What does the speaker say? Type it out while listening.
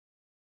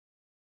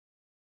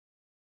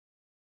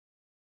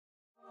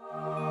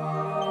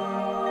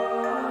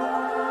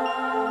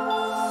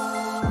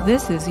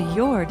This is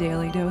your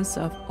daily dose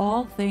of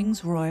all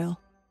things royal.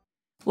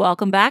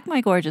 Welcome back,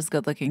 my gorgeous,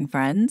 good-looking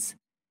friends.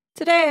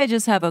 Today, I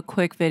just have a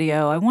quick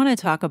video. I want to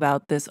talk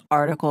about this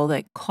article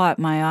that caught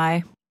my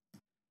eye.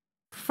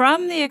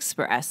 From the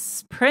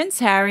Express, Prince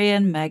Harry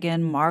and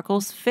Meghan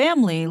Markle's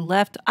family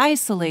left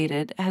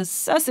isolated as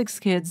Sussex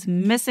kids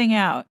missing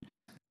out.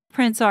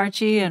 Prince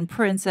Archie and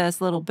Princess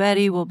Little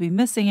Betty will be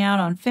missing out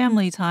on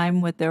family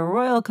time with their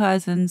royal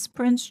cousins,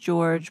 Prince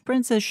George,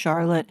 Princess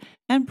Charlotte,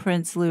 and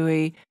Prince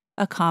Louis,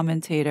 a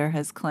commentator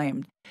has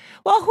claimed.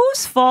 Well,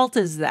 whose fault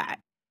is that?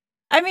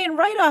 I mean,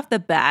 right off the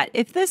bat,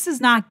 if this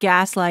is not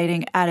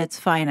gaslighting at its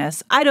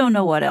finest, I don't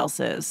know what else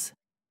is.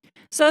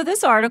 So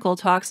this article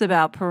talks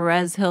about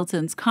Perez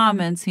Hilton's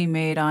comments he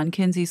made on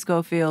Kinsey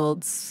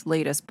Schofield's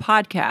latest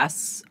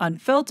podcast,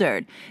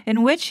 Unfiltered,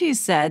 in which he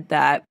said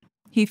that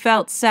he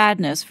felt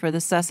sadness for the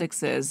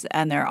Sussexes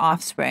and their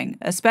offspring,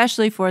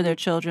 especially for their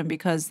children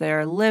because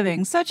they're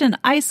living such an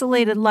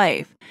isolated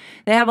life.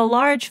 They have a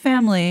large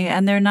family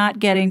and they're not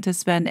getting to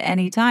spend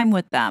any time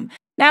with them.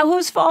 Now,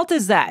 whose fault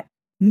is that?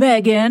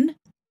 Meghan?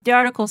 The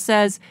article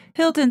says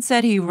Hilton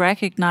said he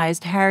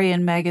recognized Harry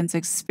and Meghan's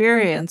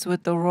experience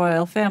with the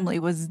royal family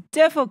was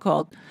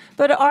difficult,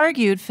 but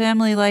argued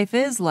family life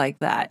is like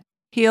that.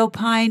 He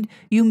opined,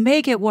 "You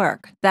make it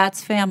work.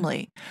 That's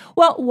family."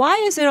 Well, why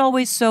is it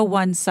always so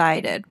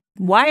one-sided?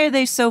 Why are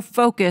they so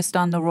focused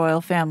on the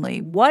royal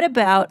family? What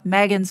about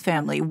Meghan's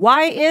family?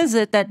 Why is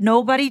it that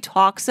nobody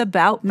talks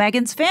about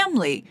Meghan's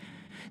family?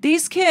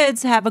 These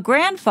kids have a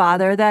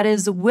grandfather that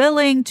is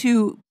willing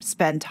to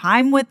spend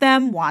time with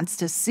them, wants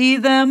to see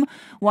them,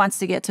 wants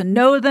to get to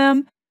know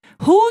them.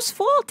 Whose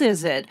fault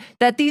is it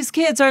that these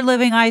kids are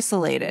living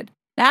isolated?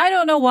 Now, I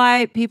don't know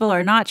why people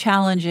are not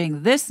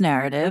challenging this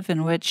narrative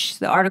in which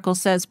the article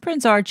says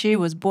Prince Archie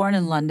was born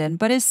in London,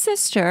 but his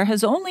sister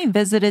has only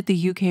visited the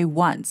UK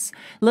once.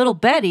 Little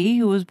Betty,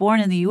 who was born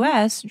in the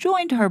US,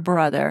 joined her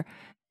brother,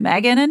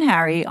 Meghan and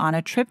Harry, on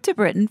a trip to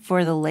Britain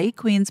for the late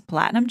Queen's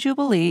Platinum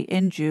Jubilee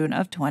in June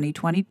of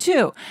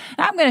 2022.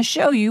 Now, I'm going to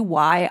show you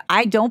why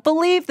I don't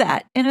believe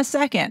that in a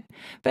second.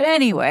 But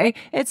anyway,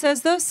 it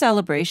says those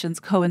celebrations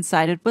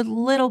coincided with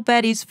little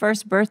Betty's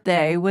first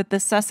birthday, with the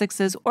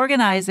Sussexes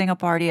organizing a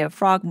party at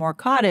Frogmore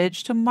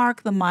Cottage to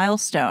mark the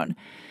milestone.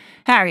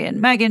 Harry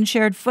and Meghan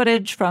shared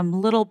footage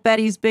from Little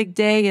Betty's big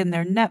day in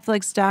their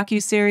Netflix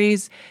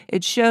docuseries.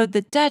 It showed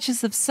the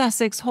Duchess of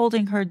Sussex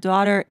holding her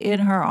daughter in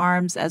her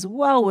arms as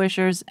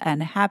well-wishers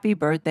and happy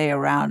birthday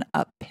around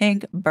a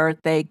pink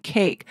birthday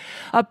cake.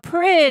 A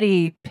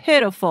pretty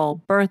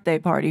pitiful birthday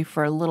party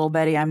for little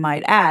Betty, I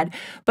might add,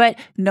 but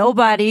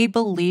nobody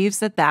believes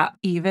that that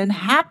even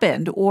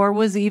happened or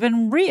was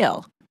even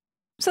real.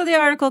 So the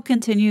article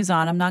continues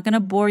on. I'm not going to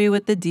bore you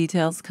with the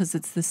details because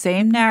it's the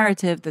same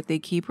narrative that they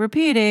keep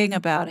repeating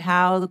about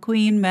how the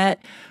Queen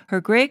met her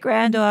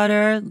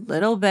great-granddaughter,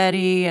 little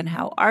Betty, and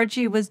how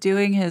Archie was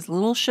doing his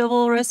little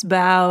chivalrous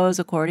bows,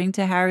 according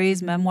to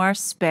Harry's memoir,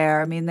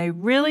 Spare. I mean, they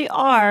really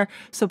are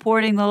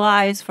supporting the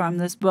lies from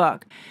this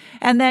book.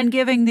 And then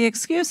giving the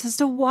excuse as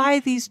to why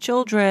these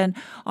children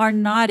are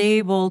not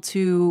able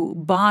to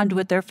bond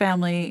with their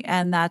family,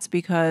 and that's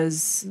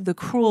because the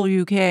cruel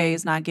UK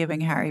is not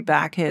giving Harry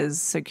back his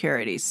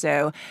security.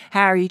 So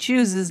Harry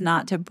chooses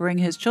not to bring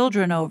his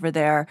children over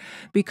there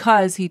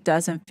because he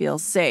doesn't feel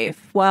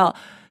safe. Well,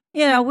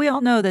 you know, we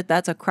all know that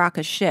that's a crock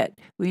of shit.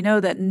 We know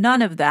that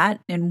none of that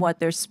in what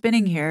they're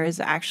spinning here is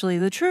actually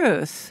the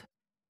truth.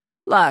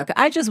 Look,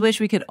 I just wish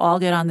we could all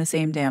get on the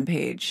same damn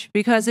page,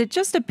 because it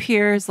just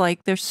appears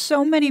like there's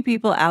so many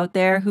people out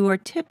there who are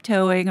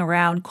tiptoeing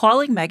around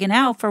calling Meghan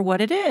out for what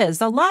it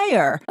is, a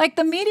liar. Like,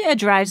 the media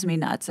drives me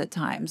nuts at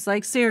times.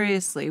 Like,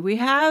 seriously, we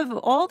have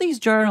all these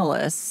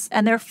journalists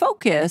and their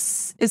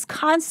focus is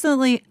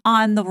constantly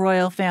on the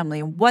royal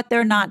family, what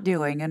they're not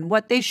doing and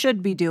what they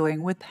should be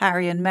doing with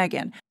Harry and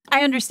Meghan.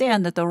 I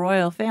understand that the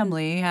royal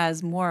family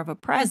has more of a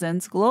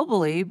presence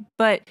globally,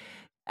 but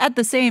at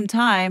the same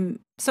time,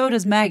 so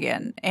does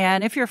Meghan.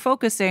 And if you're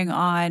focusing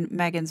on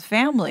Meghan's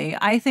family,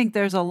 I think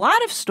there's a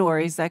lot of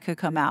stories that could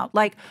come out.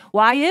 Like,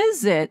 why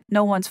is it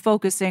no one's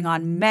focusing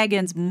on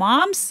Meghan's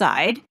mom's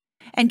side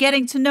and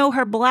getting to know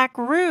her Black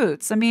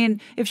roots? I mean,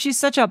 if she's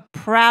such a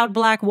proud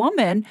Black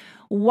woman,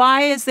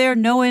 why is there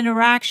no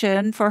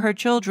interaction for her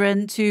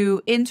children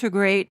to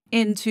integrate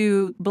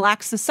into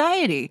Black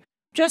society?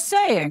 Just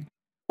saying.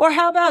 Or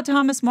how about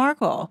Thomas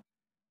Markle?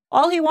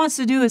 All he wants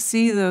to do is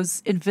see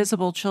those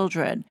invisible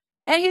children.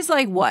 And he's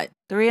like, what,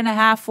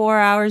 3.5, 4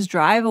 hours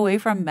drive away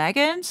from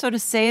Meghan? So to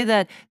say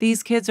that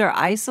these kids are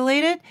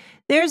isolated,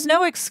 there's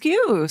no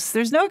excuse.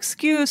 There's no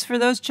excuse for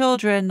those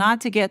children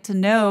not to get to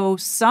know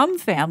some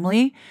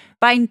family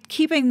by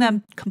keeping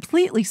them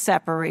completely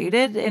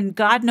separated in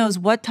God knows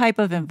what type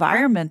of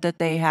environment that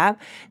they have.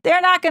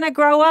 They're not going to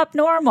grow up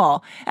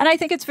normal. And I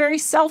think it's very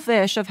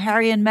selfish of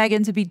Harry and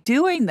Meghan to be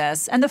doing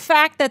this. And the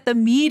fact that the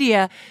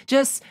media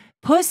just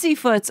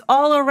pussyfoots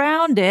all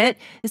around it.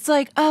 It's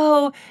like,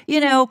 oh, you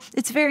know,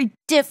 it's very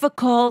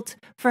difficult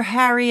for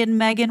Harry and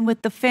Meghan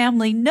with the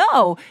family.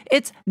 No,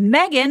 it's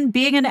Meghan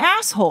being an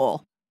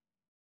asshole.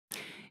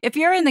 If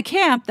you're in the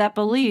camp that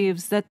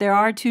believes that there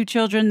are two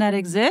children that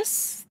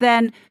exist,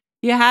 then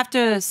you have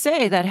to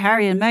say that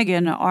Harry and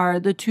Meghan are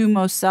the two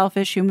most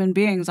selfish human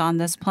beings on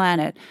this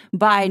planet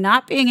by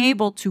not being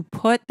able to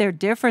put their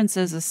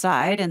differences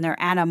aside and their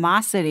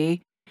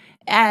animosity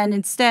and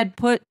instead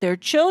put their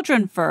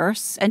children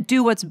first and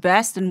do what's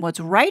best and what's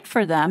right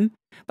for them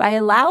by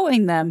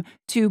allowing them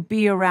to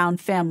be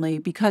around family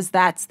because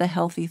that's the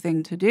healthy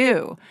thing to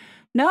do.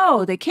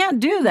 No, they can't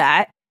do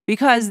that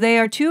because they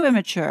are too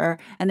immature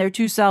and they're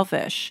too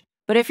selfish.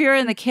 But if you're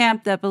in the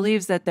camp that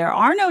believes that there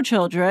are no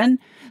children,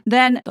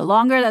 then the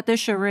longer that this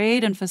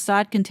charade and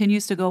facade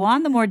continues to go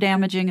on, the more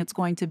damaging it's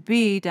going to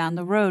be down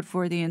the road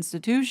for the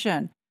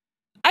institution.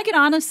 I can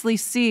honestly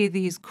see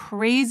these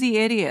crazy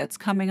idiots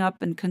coming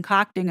up and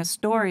concocting a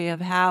story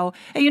of how,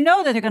 and you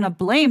know that they're going to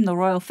blame the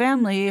royal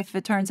family if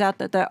it turns out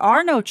that there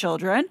are no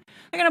children.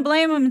 They're going to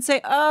blame them and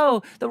say,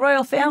 oh, the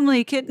royal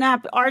family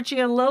kidnapped Archie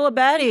and Lila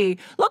Betty.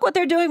 Look what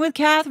they're doing with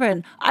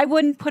Catherine. I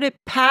wouldn't put it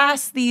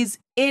past these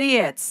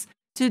idiots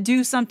to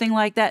do something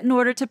like that in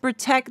order to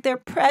protect their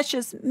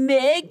precious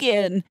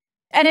Meghan.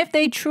 And if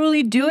they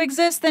truly do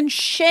exist, then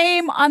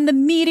shame on the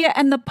media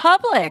and the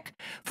public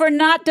for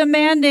not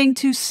demanding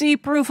to see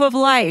proof of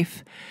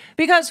life.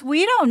 Because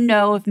we don't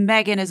know if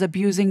Meghan is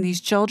abusing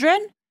these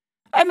children.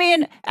 I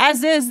mean,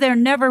 as is, they're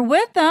never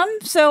with them.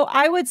 So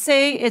I would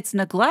say it's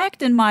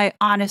neglect, in my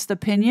honest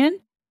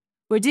opinion.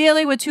 We're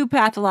dealing with two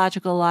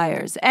pathological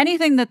liars.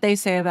 Anything that they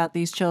say about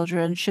these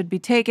children should be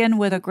taken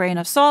with a grain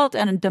of salt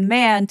and a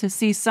demand to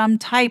see some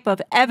type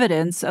of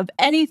evidence of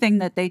anything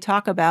that they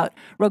talk about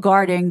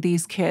regarding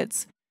these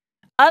kids.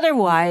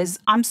 Otherwise,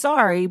 I'm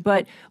sorry,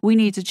 but we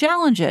need to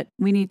challenge it.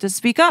 We need to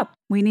speak up.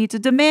 We need to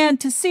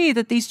demand to see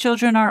that these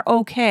children are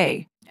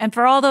okay. And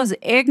for all those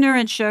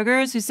ignorant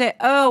sugars who say,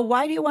 oh,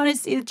 why do you want to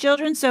see the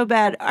children so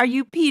bad? Are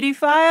you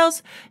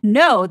pedophiles?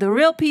 No, the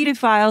real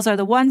pedophiles are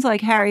the ones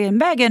like Harry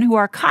and Meghan who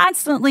are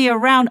constantly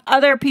around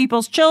other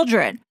people's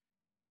children.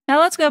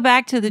 Now let's go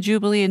back to the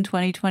Jubilee in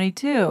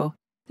 2022.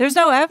 There's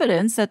no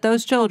evidence that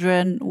those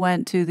children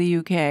went to the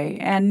UK.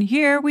 And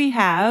here we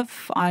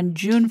have, on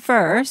June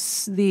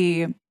 1st,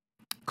 the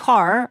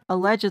car,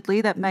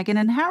 allegedly, that Meghan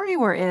and Harry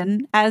were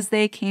in as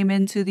they came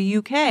into the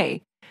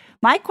UK.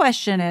 My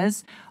question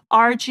is,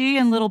 Archie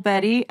and little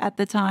Betty at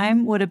the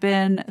time would have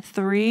been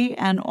 3,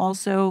 and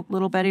also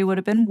little Betty would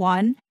have been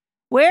 1.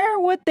 Where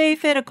would they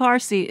fit a car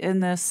seat in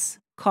this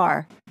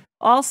car?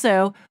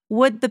 Also,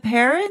 would the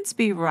parents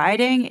be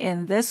riding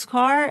in this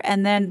car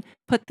and then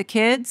put the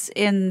kids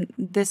in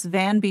this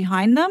van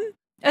behind them?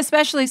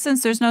 Especially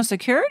since there's no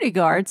security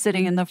guard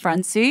sitting in the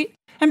front seat.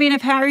 I mean,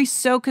 if Harry's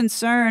so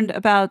concerned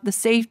about the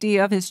safety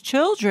of his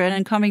children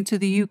and coming to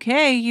the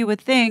UK, you would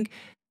think,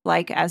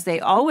 like as they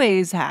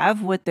always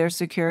have with their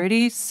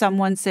security,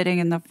 someone sitting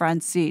in the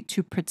front seat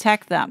to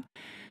protect them.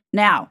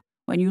 Now,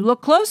 when you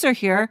look closer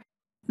here,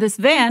 this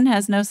van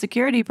has no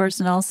security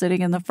personnel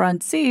sitting in the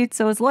front seat,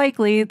 so it's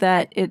likely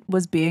that it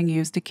was being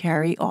used to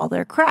carry all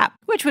their crap,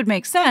 which would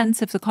make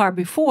sense if the car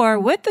before,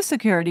 with the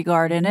security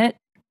guard in it,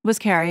 was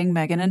carrying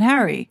Meghan and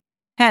Harry.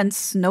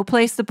 Hence, no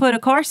place to put a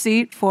car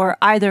seat for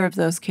either of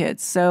those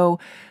kids. So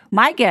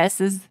my guess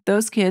is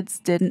those kids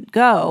didn't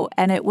go,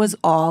 and it was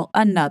all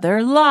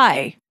another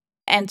lie.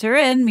 Enter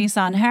in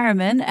Misan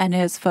Harriman and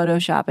his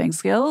photoshopping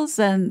skills,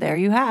 and there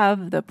you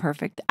have the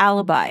perfect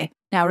alibi.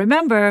 Now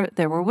remember,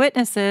 there were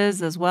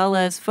witnesses as well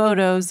as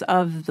photos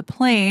of the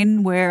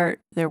plane where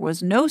there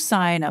was no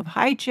sign of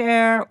high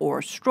chair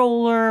or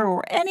stroller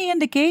or any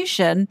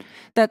indication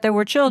that there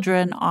were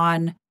children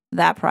on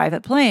that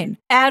private plane.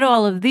 Add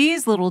all of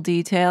these little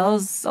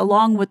details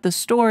along with the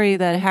story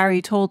that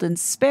Harry told in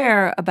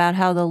Spare about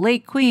how the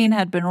late Queen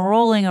had been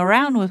rolling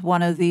around with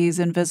one of these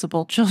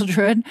invisible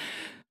children.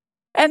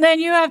 And then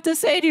you have to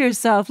say to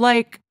yourself,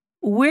 like,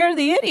 we're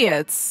the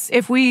idiots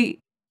if we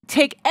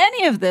take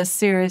any of this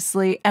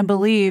seriously and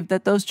believe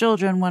that those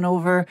children went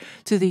over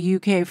to the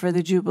UK for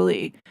the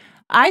Jubilee.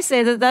 I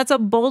say that that's a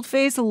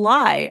bold-faced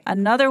lie,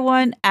 another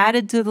one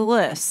added to the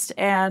list.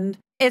 And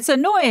it's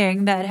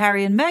annoying that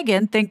Harry and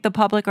Meghan think the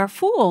public are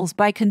fools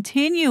by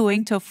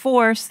continuing to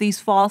force these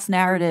false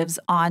narratives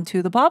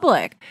onto the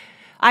public.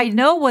 I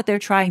know what they're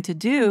trying to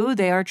do.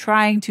 They are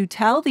trying to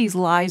tell these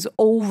lies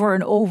over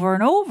and over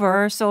and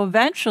over, so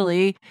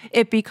eventually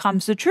it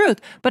becomes the truth,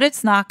 but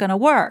it's not going to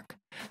work.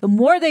 The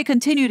more they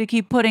continue to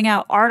keep putting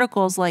out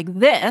articles like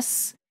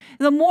this,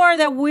 the more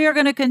that we're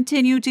going to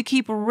continue to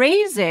keep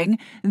raising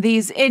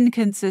these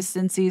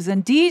inconsistencies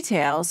and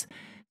details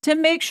to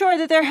make sure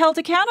that they're held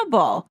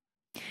accountable.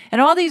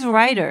 And all these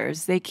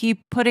writers, they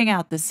keep putting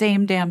out the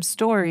same damn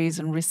stories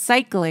and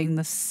recycling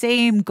the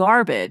same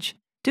garbage.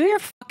 Do your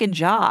fucking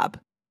job.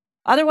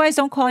 Otherwise,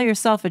 don't call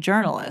yourself a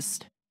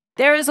journalist.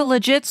 There is a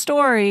legit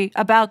story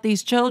about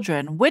these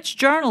children. Which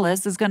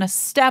journalist is going to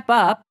step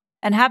up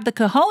and have the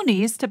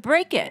cojones to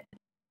break it?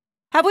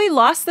 Have we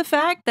lost the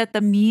fact that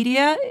the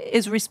media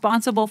is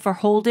responsible for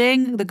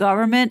holding the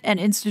government and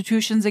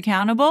institutions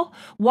accountable?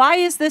 Why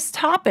is this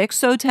topic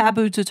so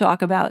taboo to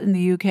talk about in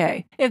the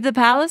UK? If the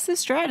palace's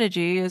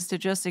strategy is to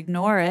just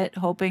ignore it,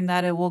 hoping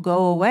that it will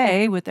go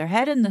away with their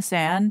head in the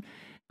sand,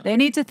 They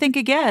need to think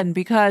again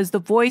because the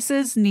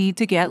voices need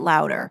to get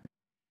louder.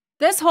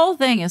 This whole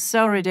thing is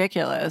so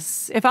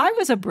ridiculous. If I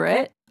was a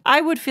Brit,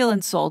 I would feel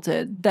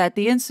insulted that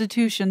the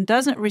institution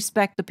doesn't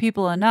respect the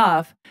people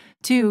enough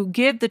to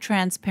give the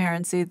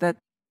transparency that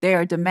they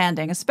are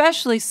demanding,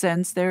 especially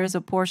since there is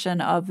a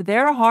portion of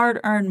their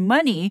hard-earned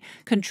money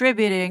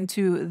contributing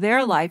to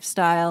their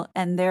lifestyle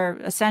and their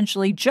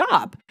essentially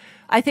job.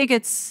 I think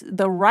it's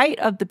the right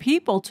of the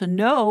people to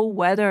know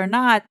whether or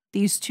not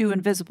these two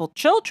invisible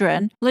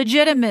children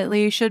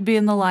legitimately should be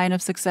in the line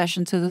of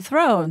succession to the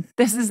throne.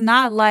 This is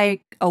not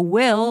like a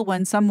will.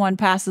 When someone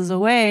passes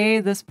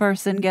away, this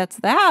person gets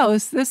the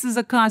house. This is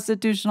a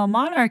constitutional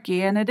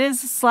monarchy, and it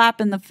is a slap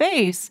in the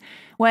face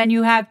when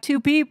you have two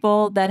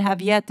people that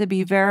have yet to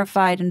be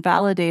verified and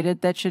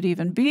validated that should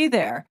even be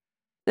there.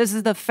 This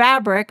is the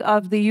fabric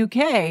of the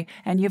UK,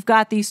 and you've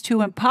got these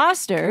two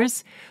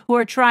imposters who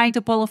are trying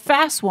to pull a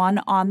fast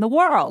one on the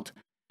world.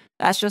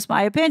 That's just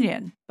my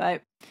opinion.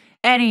 But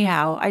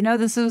anyhow, I know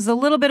this is a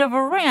little bit of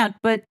a rant,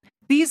 but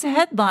these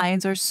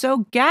headlines are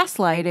so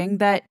gaslighting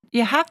that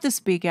you have to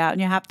speak out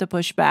and you have to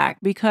push back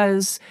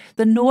because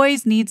the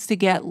noise needs to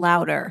get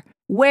louder.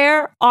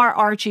 Where are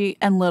Archie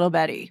and little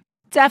Betty?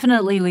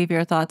 Definitely leave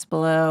your thoughts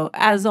below.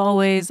 As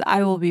always,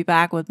 I will be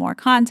back with more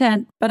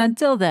content, but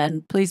until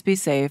then, please be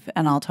safe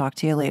and I'll talk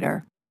to you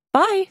later.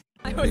 Bye!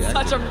 I was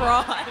such a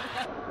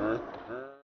fraud.